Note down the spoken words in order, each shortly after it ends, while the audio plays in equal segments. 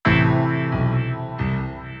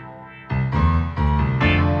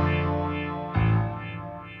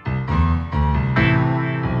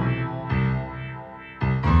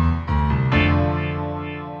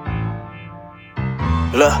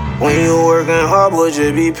Look, when you working hard, but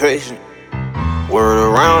just be patient. Word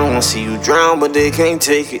around, wanna see you drown, but they can't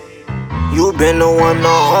take it. You been the one, the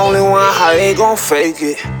only one, how they gon' fake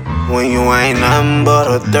it? When you ain't nothing but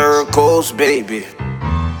a third coast baby.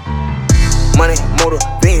 Money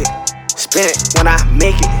motivated, spend it when I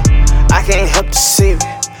make it. I can't help to save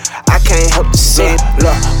it, I can't help to save it.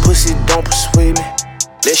 Look, pussy don't persuade me,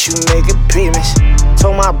 let you make it payments.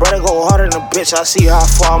 Told my brother go harder than a bitch, I see how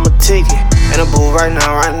far I'ma take it. In the booth right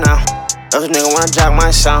now. Those niggas wanna jack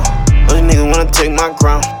my sound, those niggas wanna take my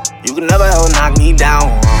crown. You can never ever knock me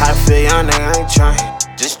down. How to feel young nigga, I ain't trying,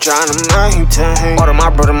 just tryna maintain. All of my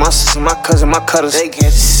brother, my sister, my cousin, my cutters, they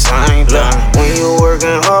get the same thing. When you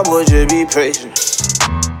working hard, boy, just be patient.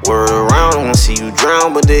 Word around, wanna see you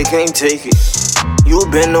drown, but they can't take it. You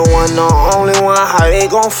been the one, the only one, how they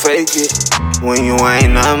gon' fake it? When you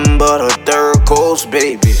ain't nothing but a third coast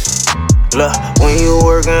baby. Look, when you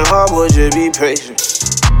working hard, boy, just be patient.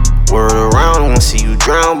 Word around, wanna see you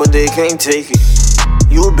drown, but they can't take it.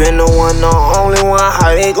 You been the one, the only one,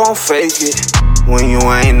 how they gon' fake it? When you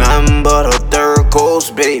ain't nothing but a third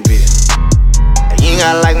coast baby. You ain't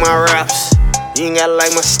gotta like my raps, you ain't gotta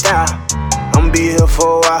like my style. I'ma be here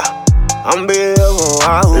for a while, I'ma be here for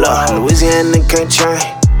a while. Look, Louisiana can't change.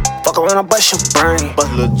 Fuck around, I bust your brain.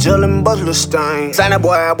 Bust a little gel and bust a little stain. Sign that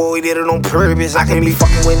boy, we did it on purpose. I can't be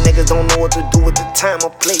fucking with niggas, don't know what to do with the time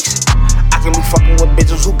or place. I can be fucking with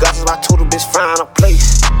bitches who got us, I told a bitch find a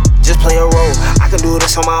place. Just play a role, I can do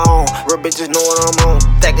this on my own. Real bitches know what I'm on.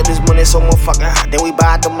 Thinking this money so motherfucking hot, then we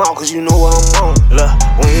buy at the mall, cause you know what I'm on. Look,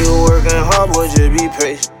 when you working hard, boy, just be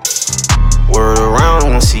patient. Word around,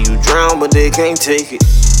 wanna see you drown, but they can't take it.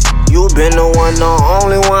 You been the one, the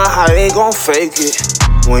only one, how they gon' fake it?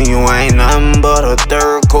 When you ain't nothing but a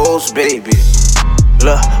third coast baby.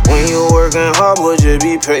 Look, when you working hard, boy, just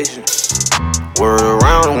be patient. Word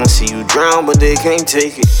around, wanna see you drown, but they can't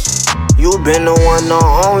take it. You been the one, the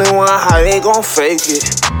only one, how they gon' fake it?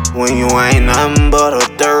 When you ain't nothing but a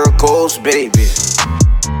third coast baby.